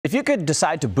If you could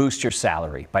decide to boost your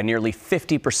salary by nearly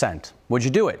 50%, would you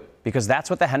do it? Because that's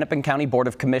what the Hennepin County Board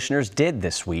of Commissioners did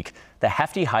this week. The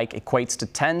hefty hike equates to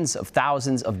tens of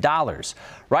thousands of dollars.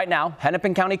 Right now,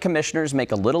 Hennepin County commissioners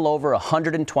make a little over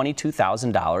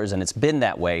 $122,000, and it's been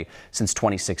that way since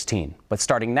 2016. But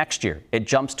starting next year, it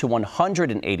jumps to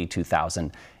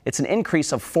 $182,000. It's an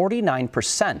increase of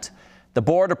 49%. The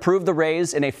board approved the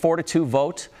raise in a 4-2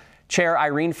 vote. Chair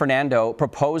Irene Fernando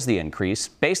proposed the increase.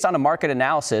 Based on a market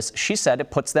analysis, she said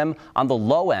it puts them on the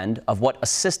low end of what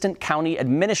assistant county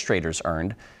administrators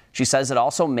earned. She says it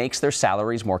also makes their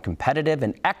salaries more competitive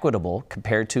and equitable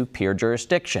compared to peer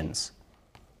jurisdictions.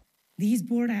 These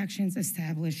board actions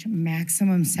establish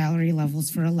maximum salary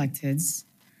levels for electeds.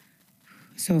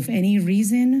 So if for any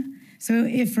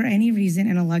reason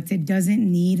an elected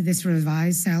doesn't need this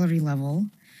revised salary level,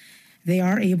 they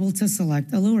are able to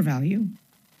select a lower value.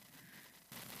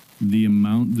 The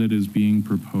amount that is being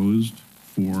proposed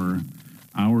for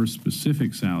our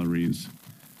specific salaries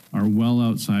are well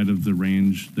outside of the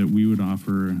range that we would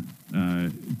offer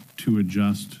to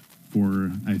adjust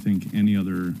for, I think, any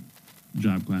other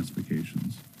job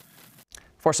classifications.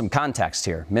 For some context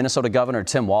here, Minnesota Governor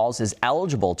Tim Walz is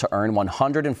eligible to earn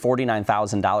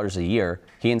 $149,000 a year.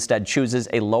 He instead chooses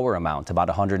a lower amount, about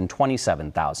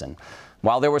 $127,000.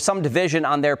 While there was some division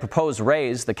on their proposed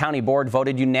raise, the county board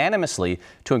voted unanimously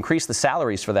to increase the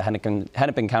salaries for the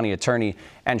Hennepin County attorney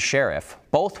and sheriff.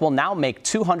 Both will now make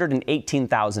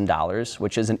 $218,000,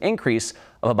 which is an increase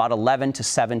of about 11 to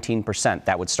 17%.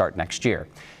 That would start next year.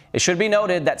 It should be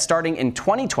noted that starting in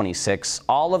 2026,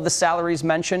 all of the salaries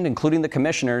mentioned, including the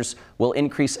commissioners, will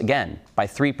increase again by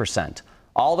 3%.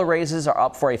 All the raises are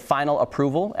up for a final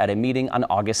approval at a meeting on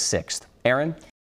August 6th. Aaron?